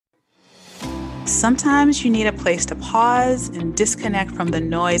Sometimes you need a place to pause and disconnect from the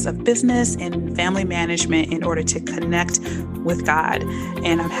noise of business and family management in order to connect with God.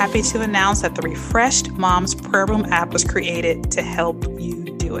 And I'm happy to announce that the Refreshed Moms Prayer Room app was created to help you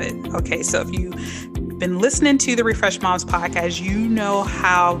do it. Okay, so if you've been listening to the Refreshed Moms podcast, you know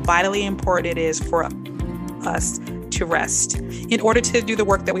how vitally important it is for us to rest in order to do the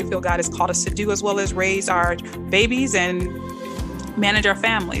work that we feel God has called us to do, as well as raise our babies and manage our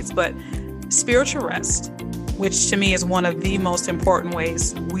families. But spiritual rest, which to me is one of the most important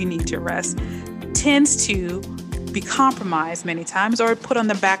ways we need to rest, tends to be compromised many times or put on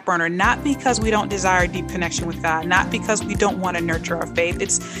the back burner, not because we don't desire deep connection with God, not because we don't want to nurture our faith.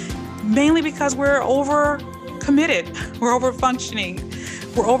 It's mainly because we're over committed, we're over functioning,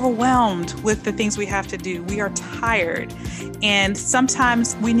 we're overwhelmed with the things we have to do. We are tired. And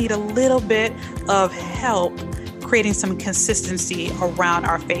sometimes we need a little bit of help creating some consistency around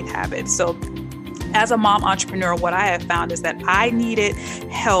our faith habits. So as a mom entrepreneur, what I have found is that I needed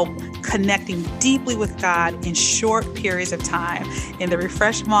help connecting deeply with God in short periods of time. And the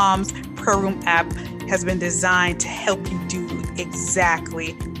Refreshed Moms Prayer Room app has been designed to help you do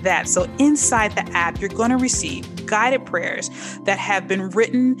exactly that. So inside the app, you're going to receive guided prayers that have been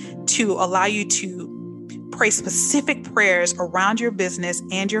written to allow you to pray specific prayers around your business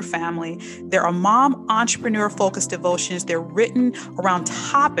and your family. There are mom entrepreneur focused devotions. They're written around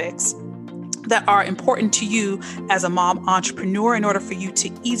topics that are important to you as a mom entrepreneur in order for you to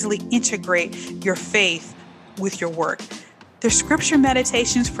easily integrate your faith with your work. There's scripture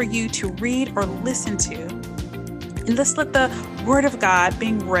meditations for you to read or listen to. And let's let the word of God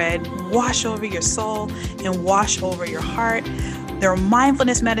being read wash over your soul and wash over your heart. There are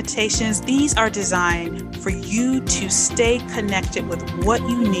mindfulness meditations. These are designed for you to stay connected with what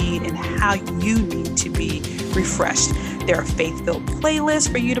you need and how you need to be refreshed. There are faith-filled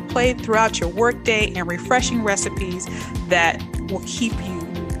playlists for you to play throughout your workday and refreshing recipes that will keep you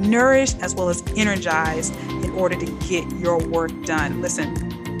nourished as well as energized in order to get your work done. Listen,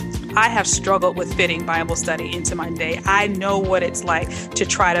 I have struggled with fitting Bible study into my day. I know what it's like to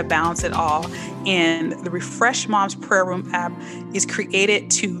try to balance it all. And the Refreshed Moms Prayer Room app is created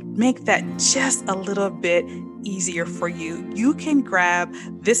to make that just a little bit easier for you. You can grab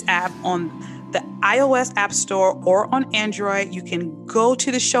this app on the iOS App Store or on Android. You can go to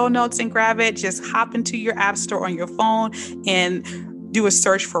the show notes and grab it. Just hop into your app store on your phone and do a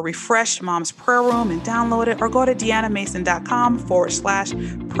search for Refreshed Moms Prayer Room and download it, or go to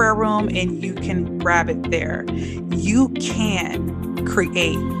deannamason.com/prayer room and you can grab it there. You can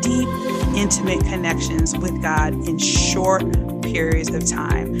create deep, intimate connections with God in short periods of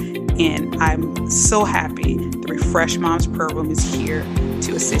time. And I'm so happy the Refreshed Moms Prayer Room is here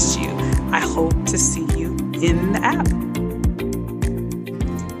to assist you. I hope to see you in the app.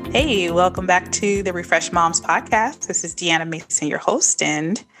 Hey, welcome back to the Refreshed Moms podcast. This is Deanna Mason, your host,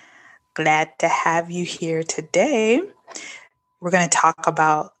 and glad to have you here today. We're going to talk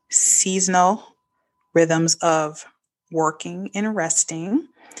about seasonal rhythms of working and resting.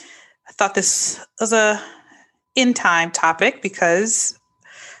 I thought this was a in-time topic because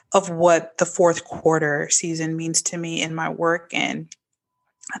of what the fourth quarter season means to me in my work, and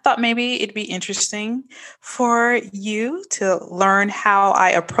I thought maybe it'd be interesting for you to learn how I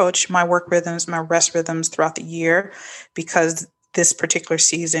approach my work rhythms, my rest rhythms throughout the year, because this particular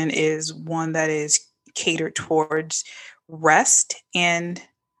season is one that is catered towards rest. And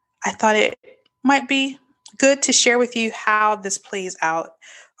I thought it might be good to share with you how this plays out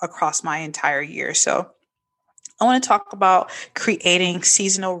across my entire year. So I want to talk about creating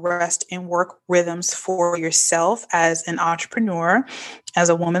seasonal rest and work rhythms for yourself as an entrepreneur, as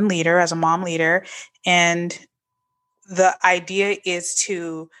a woman leader, as a mom leader. And the idea is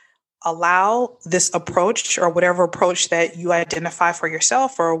to allow this approach, or whatever approach that you identify for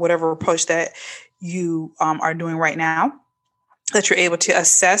yourself, or whatever approach that you are doing right now, that you're able to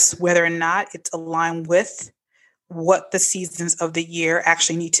assess whether or not it's aligned with what the seasons of the year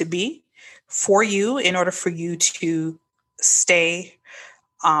actually need to be for you in order for you to stay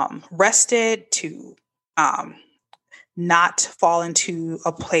rested, to not fall into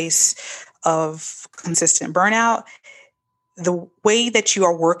a place of consistent burnout. The way that you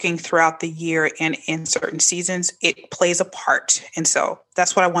are working throughout the year and in certain seasons, it plays a part. And so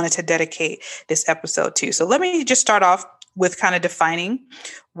that's what I wanted to dedicate this episode to. So let me just start off with kind of defining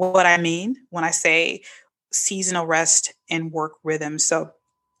what I mean when I say seasonal rest and work rhythm. So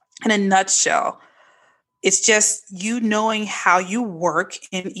in a nutshell, it's just you knowing how you work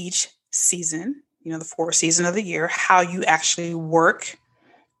in each season, the 4 seasons of the year, how you actually work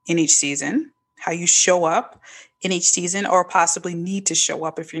in each season, how you show up in each season, or possibly need to show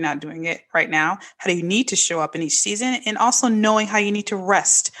up if you're not doing it right now? How do you need to show up in each season? And also knowing how you need to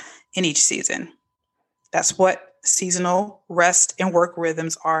rest in each season. That's what seasonal rest and work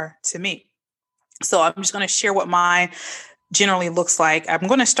rhythms are to me. So I'm just going to share what mine generally looks like. I'm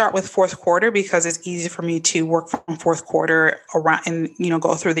going to start with fourth quarter because it's easy for me to work from fourth quarter around and,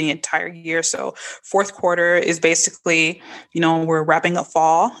 go through the entire year. So fourth quarter is basically, we're wrapping up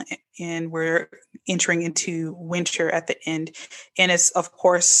fall and we're entering into winter at the end. And it's, of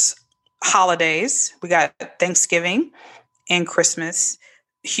course, holidays. We got Thanksgiving and Christmas,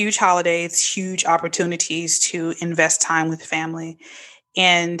 huge holidays, huge opportunities to invest time with family.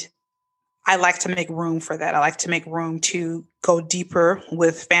 And I like to make room for that. I like to make room to go deeper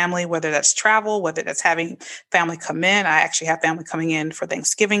with family, whether that's travel, whether that's having family come in. I actually have family coming in for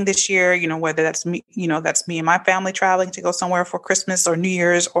Thanksgiving this year, whether that's me, that's me and my family traveling to go somewhere for Christmas or New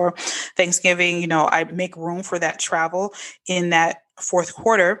Year's or Thanksgiving. I make room for that travel in that fourth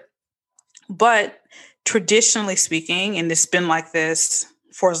quarter. But traditionally speaking, and it's been like this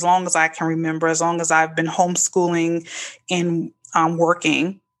for as long as I can remember, as long as I've been homeschooling and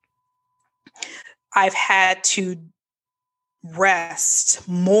working, I've had to rest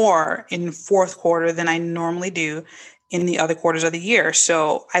more in fourth quarter than I normally do in the other quarters of the year.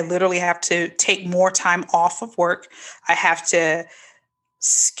 So I literally have to take more time off of work. I have to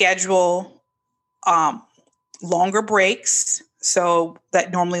schedule longer breaks. So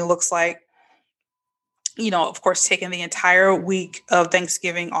that normally looks like, of course, taking the entire week of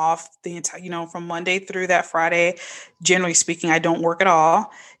Thanksgiving off, the entire, from Monday through that Friday. Generally speaking, I don't work at all.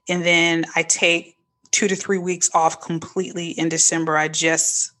 And then I take 2 to 3 weeks off completely in December. I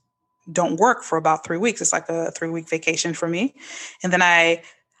just don't work for about 3 weeks. It's like a 3-week vacation for me. And then I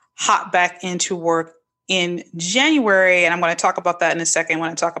hop back into work in January. And I'm going to talk about that in a second when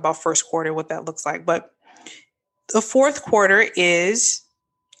I talk about first quarter, what that looks like. But the fourth quarter is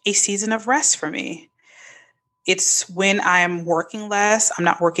a season of rest for me. It's when I'm working less, I'm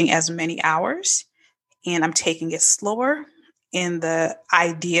not working as many hours, and I'm taking it slower. And the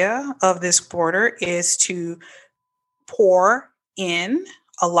idea of this quarter is to pour in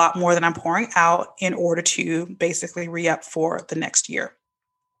a lot more than I'm pouring out in order to basically re-up for the next year.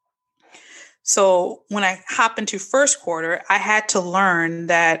 So when I hop into first quarter, I had to learn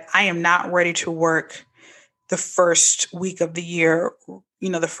that I am not ready to work the first week of the year,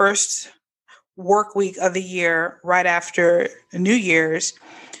 the first work week of the year right after New Year's.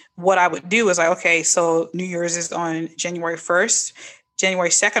 What I would do is okay, so New Year's is on January 1st, January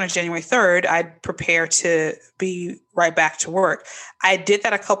 2nd or January 3rd, I'd prepare to be right back to work. I did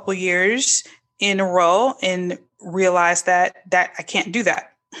that a couple years in a row and realized that I can't do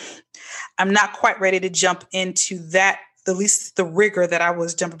that. I'm not quite ready to jump into that, at least the rigor that I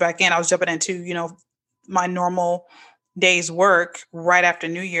was jumping back in. I was jumping into, my normal day's work right after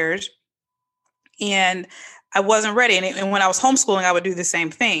New Year's. And I wasn't ready. And when I was homeschooling, I would do the same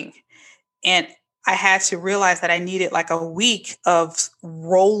thing. And I had to realize that I needed like a week of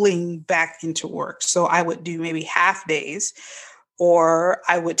rolling back into work. So I would do maybe half days, or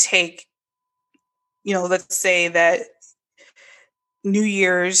I would take, let's say that New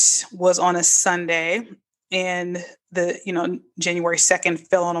Year's was on a Sunday and January 2nd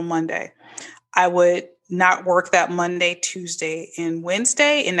fell on a Monday. I would not work that Monday, Tuesday, and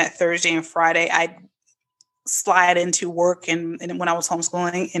Wednesday. And that Thursday and Friday, I'd slide into work. And when I was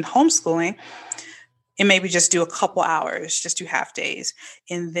homeschooling, and maybe just do a couple hours, just do half days.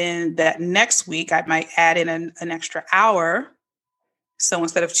 And then that next week, I might add in an extra hour. So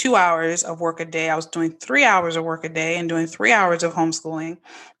instead of 2 hours of work a day, I was doing 3 hours of work a day and doing 3 hours of homeschooling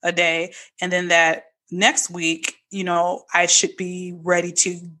a day. And then that next week, I should be ready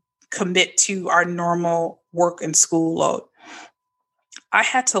to commit to our normal work and school load. I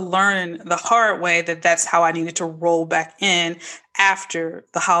had to learn the hard way that that's how I needed to roll back in after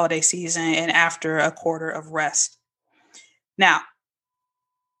the holiday season and after a quarter of rest. Now,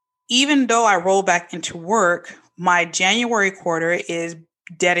 even though I roll back into work, my January quarter is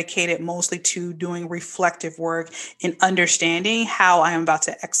dedicated mostly to doing reflective work and understanding how I am about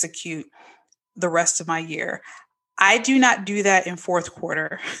to execute the rest of my year. I do not do that in fourth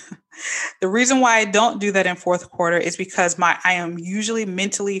quarter. The reason why I don't do that in fourth quarter is because I am usually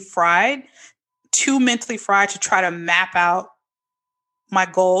too mentally fried to try to map out my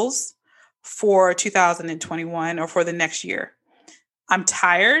goals for 2021 or for the next year. I'm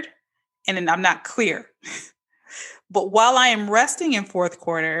tired and I'm not clear. But while I am resting in fourth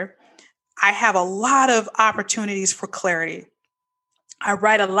quarter, I have a lot of opportunities for clarity. I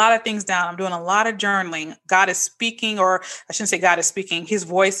write a lot of things down. I'm doing a lot of journaling. God is speaking, or I shouldn't say God is speaking. His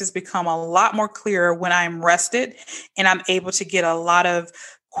voice has become a lot more clear when I'm rested and I'm able to get a lot of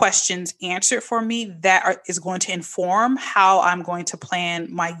questions answered for me that is going to inform how I'm going to plan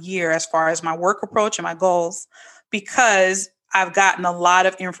my year as far as my work approach and my goals, because I've gotten a lot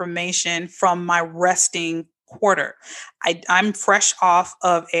of information from my resting quarter. I'm fresh off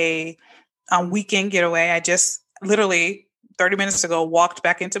of a weekend getaway. I just literally 30 minutes ago walked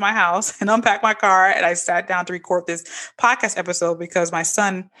back into my house and unpacked my car, and I sat down to record this podcast episode because my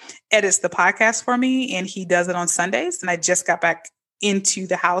son edits the podcast for me and he does it on Sundays. And I just got back into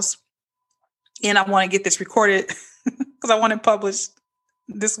the house and I want to get this recorded because I want it published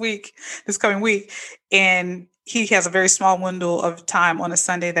this coming week. And he has a very small window of time on a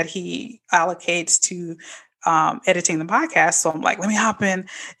Sunday that he allocates to editing the podcast. So I'm like, let me hop in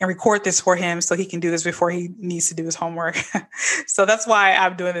and record this for him so he can do this before he needs to do his homework. So that's why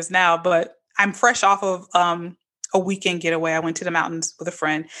I'm doing this now. But I'm fresh off of a weekend getaway. I went to the mountains with a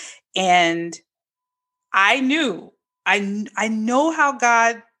friend, and I know how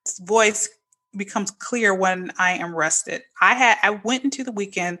God's voice becomes clear when I am rested. I went into the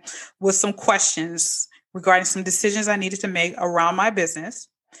weekend with some questions regarding some decisions I needed to make around my business.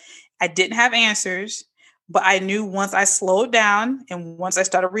 I didn't have answers, but I knew once I slowed down and once I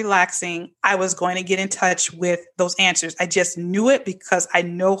started relaxing, I was going to get in touch with those answers. I just knew it because I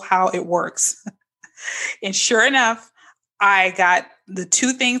know how it works. And sure enough, I got the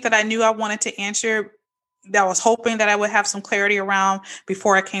two things that I knew I wanted to answer that I was hoping that I would have some clarity around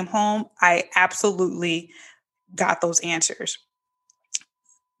before I came home. I absolutely got those answers.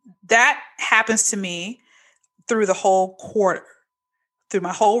 That happens to me through the whole quarter. Through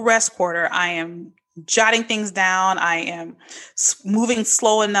my whole rest quarter, I am jotting things down. I am moving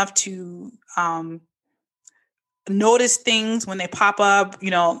slow enough to notice things when they pop up.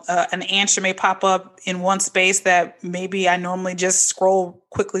 An answer may pop up in one space that maybe I normally just scroll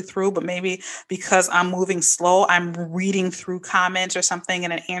quickly through, but maybe because I'm moving slow, I'm reading through comments or something,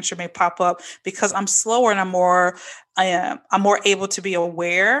 and an answer may pop up because I'm slower and I'm more able to be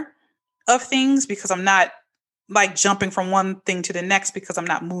aware of things because I'm not like jumping from one thing to the next because I'm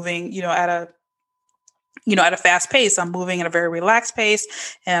not moving, at a fast pace. I'm moving at a very relaxed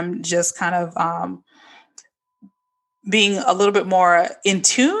pace, and I'm just kind of being a little bit more in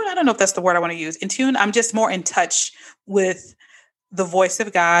tune. I don't know if that's the word I want to use. In tune. I'm just more in touch with the voice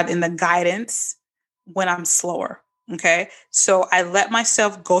of God and the guidance when I'm slower. Okay. So I let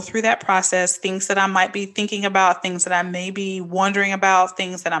myself go through that process, things that I might be thinking about, things that I may be wondering about,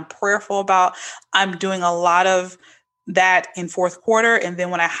 things that I'm prayerful about. I'm doing a lot of that in fourth quarter. And then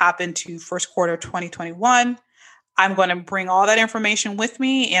when I hop into first quarter 2021, I'm going to bring all that information with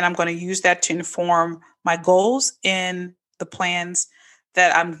me, and I'm going to use that to inform my goals and the plans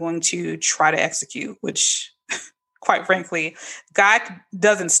that I'm going to try to execute, which quite frankly, God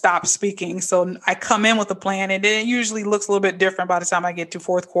doesn't stop speaking. So I come in with a plan, and it usually looks a little bit different by the time I get to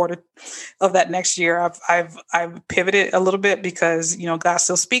fourth quarter of that next year. I've pivoted a little bit because, God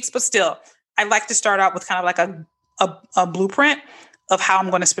still speaks, but still, I like to start out with kind of like a blueprint of how I'm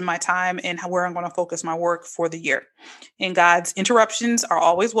going to spend my time and where I'm going to focus my work for the year. And God's interruptions are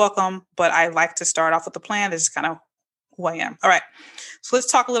always welcome, but I like to start off with a plan. This is kind of who I am. All right. So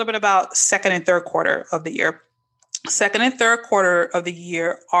let's talk a little bit about second and third quarter of the year. Second and third quarter of the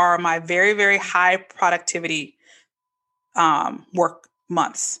year are my very, very high productivity work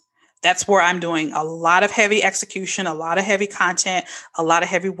months. That's where I'm doing a lot of heavy execution, a lot of heavy content, a lot of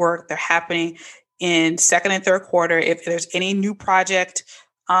heavy work. They're happening in second and third quarter. If there's any new project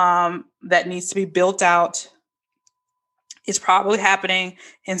that needs to be built out, it's probably happening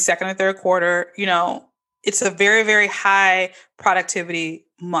in second and third quarter. It's a very, very high productivity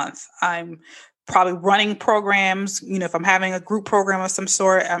month. I'm probably running programs. If I'm having a group program of some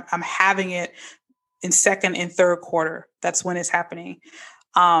sort, I'm having it in second and third quarter. That's when it's happening.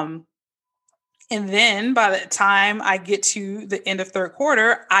 And then by the time I get to the end of third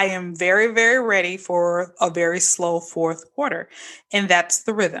quarter, I am very, very ready for a very slow fourth quarter. And that's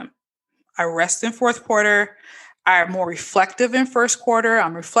the rhythm. I rest in fourth quarter. I'm more reflective in first quarter.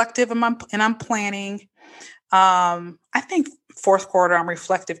 I'm reflective and I'm planning. I think fourth quarter, I'm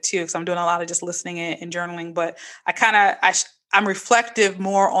reflective too, because I'm doing a lot of just listening and journaling, but I'm reflective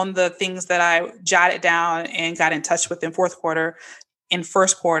more on the things that I jotted down and got in touch with in fourth quarter. In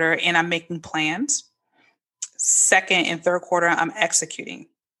first quarter, and I'm making plans. Second and third quarter, I'm executing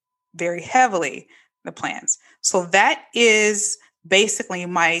very heavily the plans. So that is basically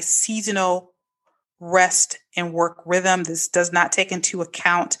my seasonal rest and work rhythm. This does not take into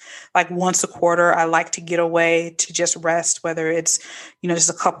account like once a quarter. I like to get away to just rest, whether it's, just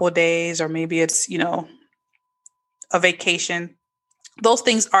a couple of days or maybe it's, a vacation. Those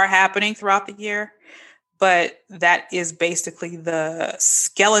things are happening throughout the year, but that is basically the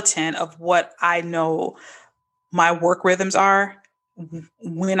skeleton of what I know my work rhythms are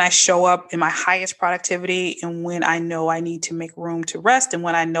when I show up in my highest productivity and when I know I need to make room to rest and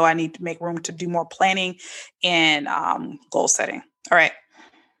when I know I need to make room to do more planning and goal setting. All right.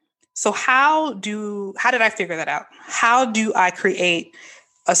 So how did I figure that out? How do I create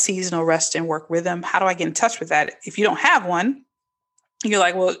a seasonal rest and work rhythm? How do I get in touch with that? If you don't have one, you're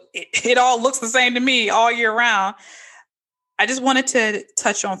like, well, it all looks the same to me all year round. I just wanted to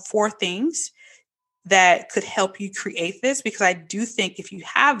touch on 4 things that could help you create this, because I do think if you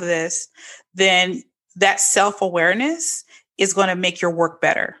have this, then that self-awareness is going to make your work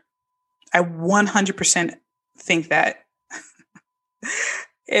better. I 100% think that.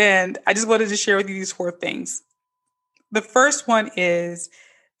 And I just wanted to share with you these 4 things. The first one is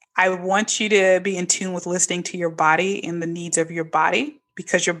I want you to be in tune with listening to your body and the needs of your body,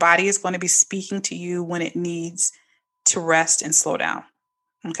 because your body is going to be speaking to you when it needs to rest and slow down.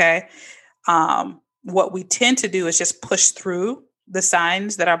 Okay. What we tend to do is just push through the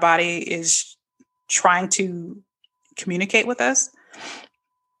signs that our body is trying to communicate with us,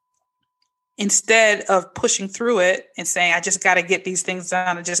 instead of pushing through it and saying, I just got to get these things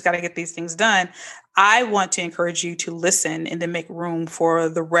done. I just got to get these things done. I want to encourage you to listen and to make room for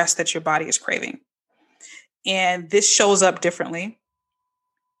the rest that your body is craving. And this shows up differently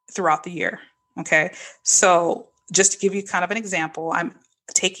throughout the year. Okay. So just to give you kind of an example, I'm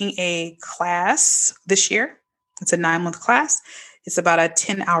taking a class this year. It's a 9-month class. It's about a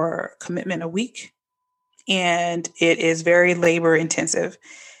 10-hour commitment a week, and it is very labor intensive.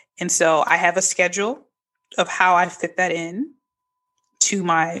 And so I have a schedule of how I fit that in to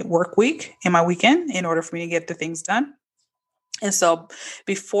my work week and my weekend in order for me to get the things done. And so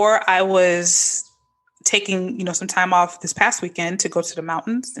before I was taking, some time off this past weekend to go to the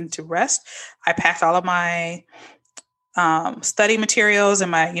mountains and to rest, I packed all of my study materials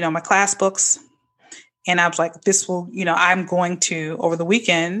and my class books. And I was like, this will, I'm going to, over the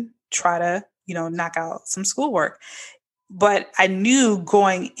weekend, try to, knock out some schoolwork. But I knew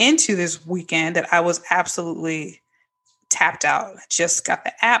going into this weekend that I was absolutely tapped out. I just got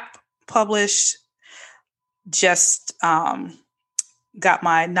the app published, just got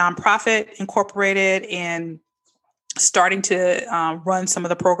my nonprofit incorporated and starting to run some of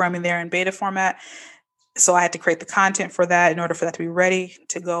the programming there in beta format. So I had to create the content for that in order for that to be ready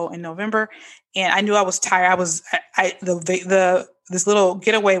to go in November. And I knew I was tired. This little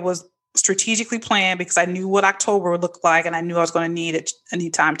getaway was strategically planned because I knew what October would look like, and I knew I was going to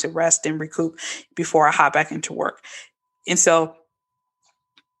need time to rest and recoup before I hop back into work. And so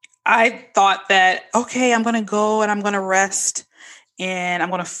I thought that, okay, I'm going to go and I'm going to rest, and I'm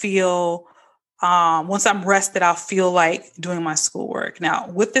going to feel, once I'm rested, I'll feel like doing my schoolwork. Now,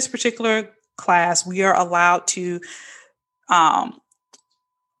 with this particular class, we are allowed to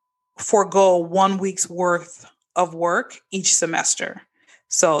forego 1 week's worth of work each semester.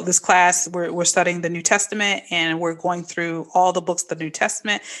 So this class, we're studying the New Testament, and we're going through all the books of the New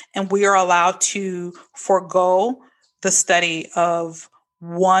Testament, and we are allowed to forego the study of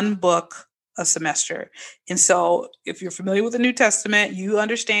 1 book a semester. And so if you're familiar with the New Testament, you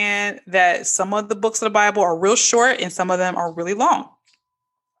understand that some of the books of the Bible are real short and some of them are really long.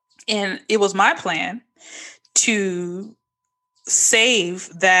 And it was my plan to save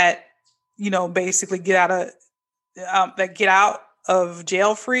that, basically get out of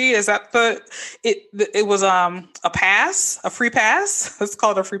jail free. Is that it was a free pass. It's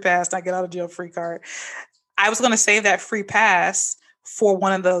called a free pass, not get out of jail free card. I was going to save that free pass for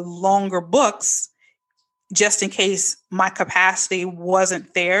one of the longer books, just in case my capacity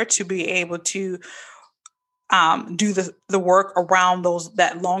wasn't there to be able to do the work around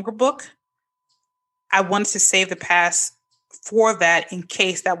that longer book. I wanted to save the pass for that in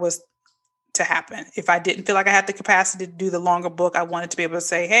case that was to happen. If I didn't feel like I had the capacity to do the longer book, I wanted to be able to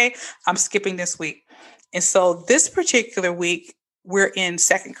say, hey, I'm skipping this week. And so this particular week, we're in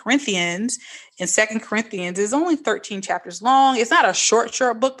 2 Corinthians, and 2 Corinthians is only 13 chapters long. It's not a short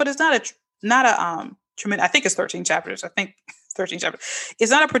book, but it's not a tremendous, I think it's 13 chapters. 13 chapters.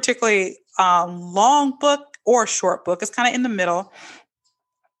 It's not a particularly long book or short book. It's kind of in the middle.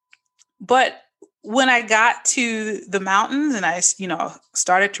 But when I got to the mountains and I,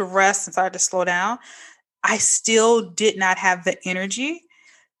 started to rest and started to slow down, I still did not have the energy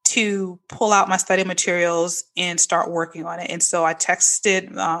to pull out my study materials and start working on it. And so I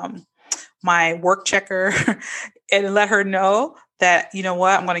texted my work checker and let her know that, you know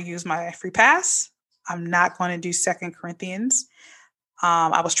what, I'm going to use my free pass. I'm not going to do Second Corinthians.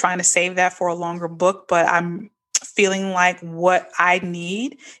 I was trying to save that for a longer book, but I'm feeling like what I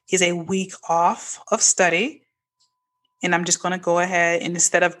need is a week off of study. And I'm just going to go ahead and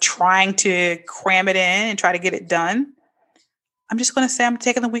instead of trying to cram it in and try to get it done, I'm just going to say I'm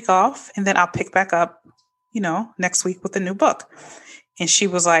taking the week off and then I'll pick back up, next week with a new book. And she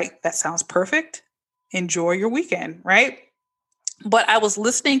was like, that sounds perfect. Enjoy your weekend, right? But I was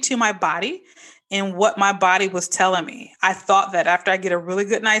listening to my body and what my body was telling me. I thought that after I get a really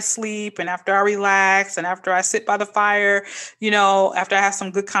good night's sleep and after I relax and after I sit by the fire, after I have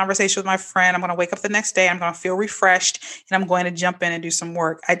some good conversation with my friend, I'm going to wake up the next day, I'm going to feel refreshed and I'm going to jump in and do some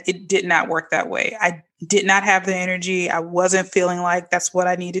work. It did not work that way. I did not have the energy. I wasn't feeling like that's what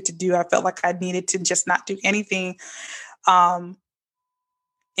I needed to do. I felt like I needed to just not do anything and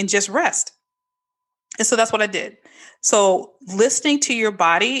just rest. And so that's what I did. So listening to your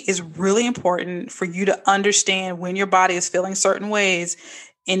body is really important for you to understand when your body is feeling certain ways.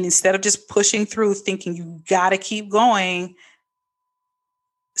 And instead of just pushing through thinking you got to keep going,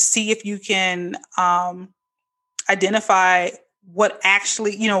 see if you can identify what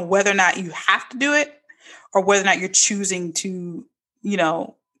actually, whether or not you have to do it or whether or not you're choosing to,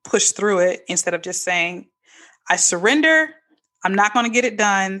 push through it instead of just saying, I surrender. I'm not going to get it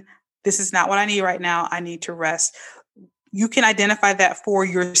done. This is not what I need right now. I need to rest. You can identify that for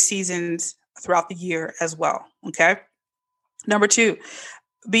your seasons throughout the year as well. Okay. Number 2,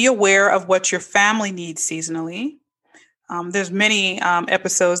 be aware of what your family needs seasonally. There's many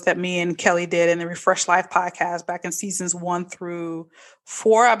episodes that me and Kelly did in the Refresh Life podcast back in seasons 1 through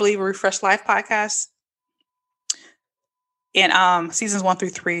 4, I believe, a Refresh Life podcast. And seasons 1 through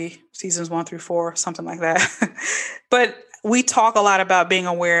 3, seasons 1 through 4, something like that. But we talk a lot about being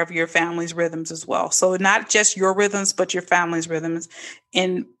aware of your family's rhythms as well. So not just your rhythms, but your family's rhythms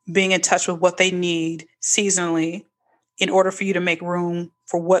and being in touch with what they need seasonally in order for you to make room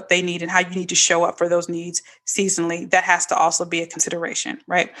for what they need and how you need to show up for those needs seasonally. That has to also be a consideration,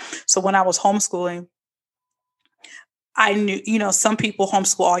 right? So when I was homeschooling, I knew, some people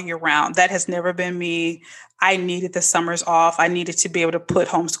homeschool all year round. That has never been me. I needed the summers off. I needed to be able to put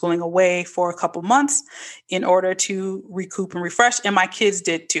homeschooling away for a couple months in order to recoup and refresh. And my kids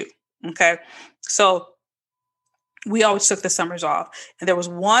did too. Okay. So we always took the summers off. And there was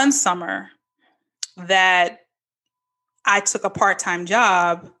one summer that I took a part-time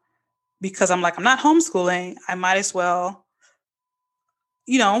job because I'm like, I'm not homeschooling. I might as well,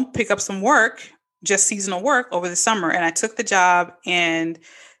 pick up some work, just seasonal work over the summer. And I took the job and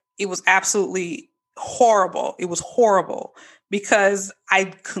it was absolutely horrible. It was horrible because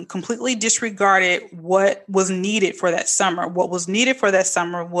I completely disregarded what was needed for that summer. What was needed for that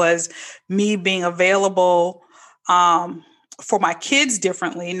summer was me being available for my kids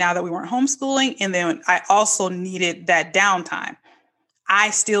differently now that we weren't homeschooling. And then I also needed that downtime. I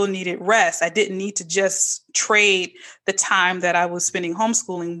still needed rest. I didn't need to just trade the time that I was spending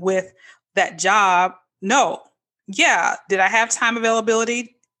homeschooling with that job. No. Yeah. Did I have time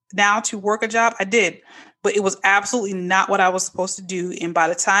availability now to work a job? I did, but it was absolutely not what I was supposed to do. And by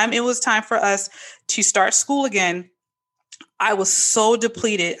the time it was time for us to start school again, I was so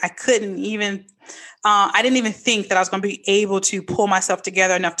depleted. I didn't even think that I was going to be able to pull myself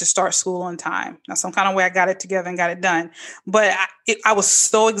together enough to start school on time. Now, some kind of way I got it together and got it done. But I was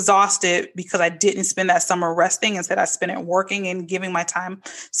so exhausted because I didn't spend that summer resting. Instead, I spent it working and giving my time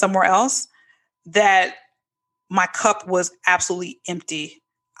somewhere else, that my cup was absolutely empty.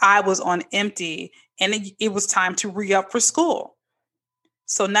 I was on empty and it was time to re-up for school.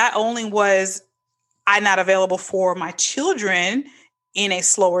 So not only was I not available for my children in a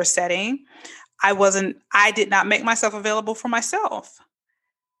slower setting, I did not make myself available for myself.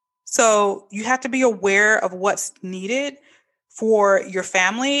 So you have to be aware of what's needed for your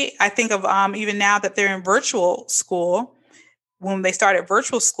family. I think of even now that they're in virtual school, when they started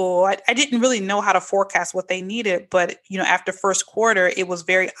virtual school, I didn't really know how to forecast what they needed. But, after first quarter, it was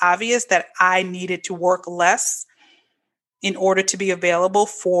very obvious that I needed to work less in order to be available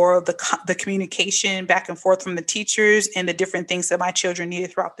for the communication back and forth from the teachers and the different things that my children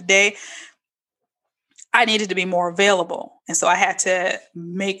needed throughout the day. I needed to be more available. And so I had to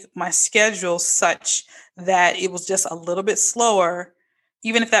make my schedule such that it was just a little bit slower,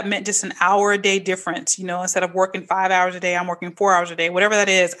 even if that meant just an hour a day difference. Instead of working 5 hours a day, I'm working 4 hours a day, whatever that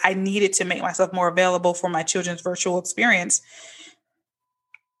is. I needed to make myself more available for my children's virtual experience.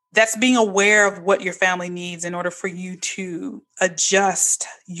 That's being aware of what your family needs in order for you to adjust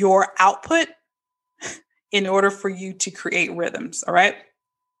your output in order for you to create rhythms. All right.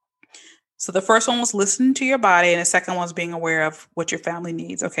 So the first one was listening to your body, and the second one was being aware of what your family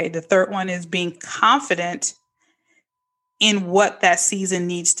needs. Okay. The third one is being confident in what that season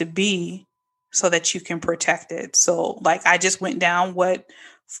needs to be so that you can protect it. So, like, I just went down what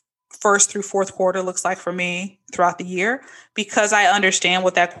first through fourth quarter looks like for me throughout the year because I understand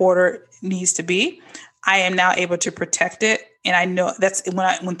what that quarter needs to be. I am now able to protect it. And I know that's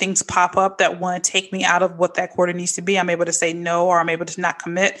when things pop up that want to take me out of what that quarter needs to be, I'm able to say no, or I'm able to not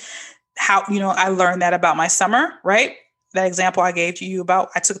commit. I learned that about my summer, right? That example I gave to you about,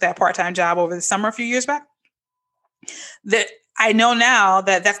 I took that part-time job over the summer a few years back. That I know now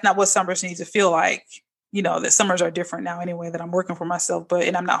that that's not what summers need to feel like. That summers are different now anyway, that I'm working for myself,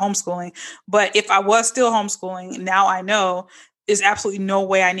 and I'm not homeschooling. But if I was still homeschooling, now I know there's absolutely no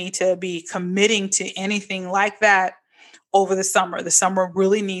way I need to be committing to anything like that over the summer. The summer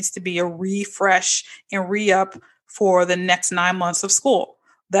really needs to be a refresh and re-up for the next 9 months of school.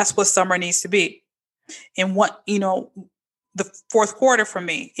 That's what summer needs to be. And the fourth quarter for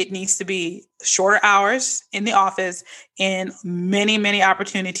me, it needs to be shorter hours in the office and many, many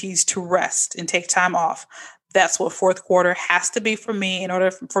opportunities to rest and take time off. That's what fourth quarter has to be for me in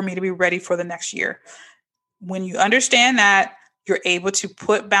order for me to be ready for the next year. When you understand that, you're able to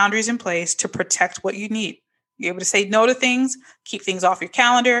put boundaries in place to protect what you need. You're able to say no to things, keep things off your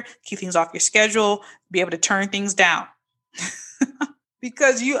calendar, keep things off your schedule, be able to turn things down.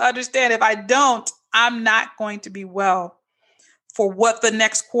 Because you understand, if I don't, I'm not going to be well for what the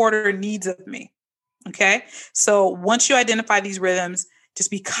next quarter needs of me. Okay. So once you identify these rhythms,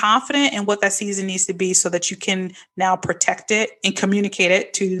 just be confident in what that season needs to be so that you can now protect it and communicate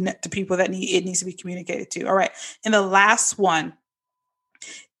it to people that it needs to be communicated to. All right. And the last one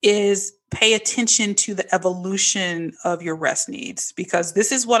is pay attention to the evolution of your rest needs, because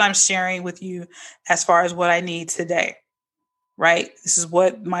this is what I'm sharing with you as far as what I need today, right? This is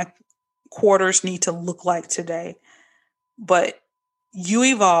what my quarters need to look like today. But you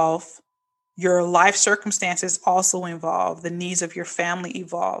evolve, your life circumstances also evolve, the needs of your family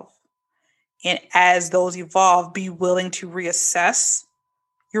evolve. And as those evolve, be willing to reassess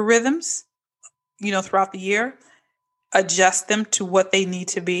your rhythms, throughout the year, adjust them to what they need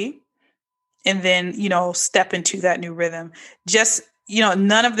to be, and then, step into that new rhythm. Just,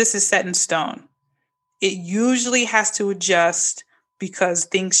 none of this is set in stone. It usually has to adjust because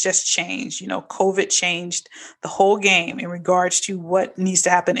things just change. COVID changed the whole game in regards to what needs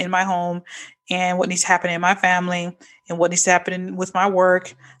to happen in my home and what needs to happen in my family and what needs to happen with my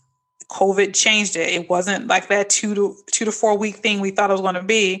work. COVID changed it. It wasn't like that 2 to 4 week thing we thought it was going to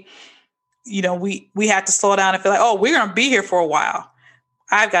be. We had to slow down and feel like, oh, we're going to be here for a while.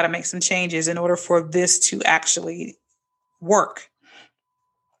 I've got to make some changes in order for this to actually work.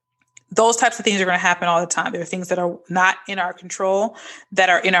 Those types of things are going to happen all the time. There are things that are not in our control that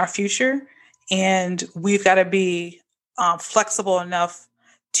are in our future. And we've got to be flexible enough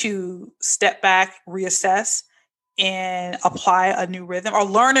to step back, reassess, and apply a new rhythm, or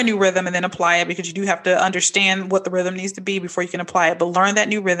learn a new rhythm and then apply it, because you do have to understand what the rhythm needs to be before you can apply it. But learn that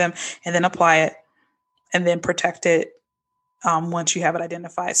new rhythm and then apply it and then protect it once you have it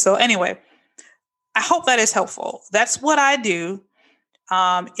identified. So anyway, I hope that is helpful. That's what I do.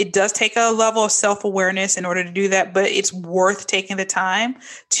 It does take a level of self-awareness in order to do that, but it's worth taking the time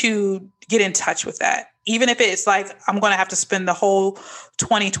to get in touch with that. Even if it's like, I'm going to have to spend the whole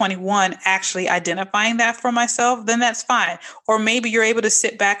 2021 actually identifying that for myself, then that's fine. Or maybe you're able to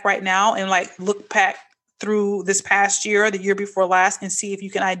sit back right now and like look back through this past year or the year before last and see if you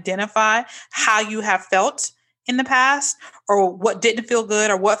can identify how you have felt in the past, or what didn't feel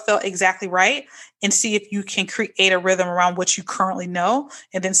good, or what felt exactly right, and see if you can create a rhythm around what you currently know,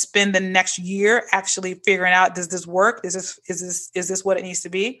 and then spend the next year actually figuring out, does this work? Is this what it needs to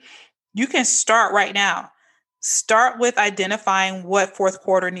be? You can start right now. Start with identifying what fourth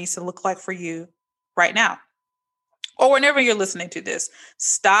quarter needs to look like for you right now. Or whenever you're listening to this,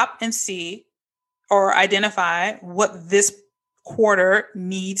 stop and see or identify what this quarter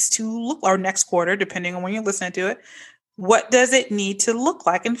needs to look, or next quarter, depending on when you're listening to it. What does it need to look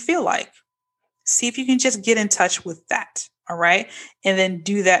like and feel like? See if you can just get in touch with that. All right. And then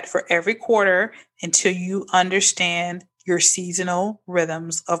do that for every quarter until you understand your seasonal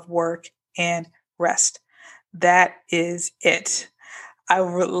rhythms of work and rest. That is it. I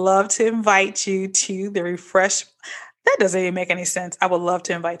would love to invite you to the Refresh. That doesn't even make any sense. I would love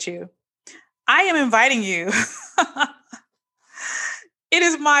to invite you. I am inviting you. It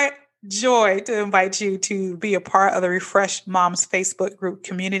is my joy to invite you to be a part of the Refresh Moms Facebook group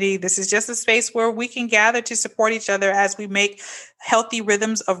community. This is just a space where we can gather to support each other as we make healthy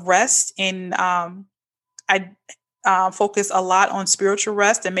rhythms of rest. And focus a lot on spiritual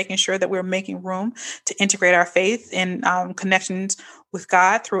rest and making sure that we're making room to integrate our faith and connections with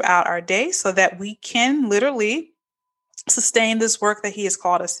God throughout our day so that we can literally sustain this work that He has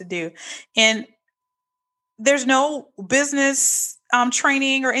called us to do. And there's no business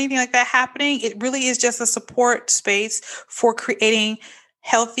training or anything like that happening. It really is just a support space for creating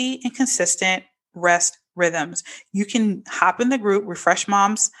healthy and consistent rest rhythms. You can hop in the group, Refresh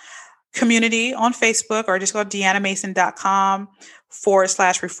Moms Community on Facebook, or just go to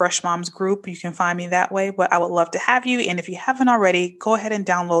deannamason.com/Refresh Moms group. You can find me that way, but I would love to have you. And if you haven't already, go ahead and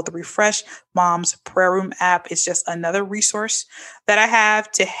download the Refresh Moms Prayer Room app. It's just another resource that I have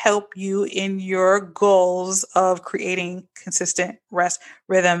to help you in your goals of creating consistent rest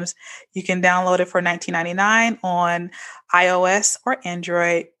rhythms. You can download it for $19.99 on iOS or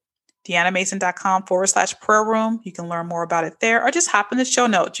Android. deannamason.com/prayer room. You can learn more about it there, or just hop in the show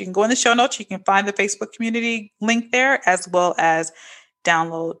notes. You can go in the show notes. You can find the Facebook community link there, as well as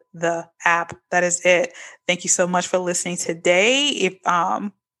download the app. That is it. Thank you so much for listening today. If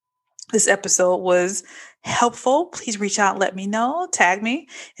this episode was helpful, please reach out, let me know, tag me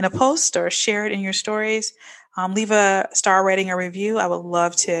in a post or share it in your stories. Leave a star rating or review. I would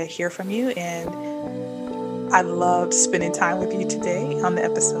love to hear from you, and I loved spending time with you today on the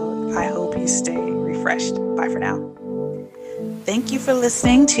episode. I hope you stay refreshed. Bye for now. Thank you for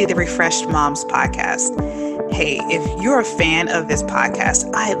listening to the Refreshed Moms podcast. Hey, if you're a fan of this podcast,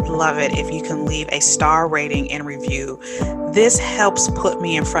 I'd love it if you can leave a star rating and review. This helps put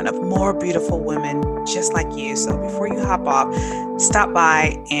me in front of more beautiful women just like you. So before you hop off, stop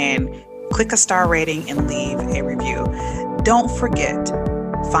by and click a star rating and leave a review. Don't forget,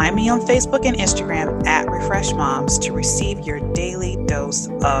 find me on Facebook and Instagram at Refresh Moms to receive your daily dose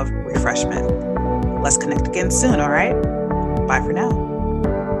of refreshment. Let's connect again soon, all right? Bye for now.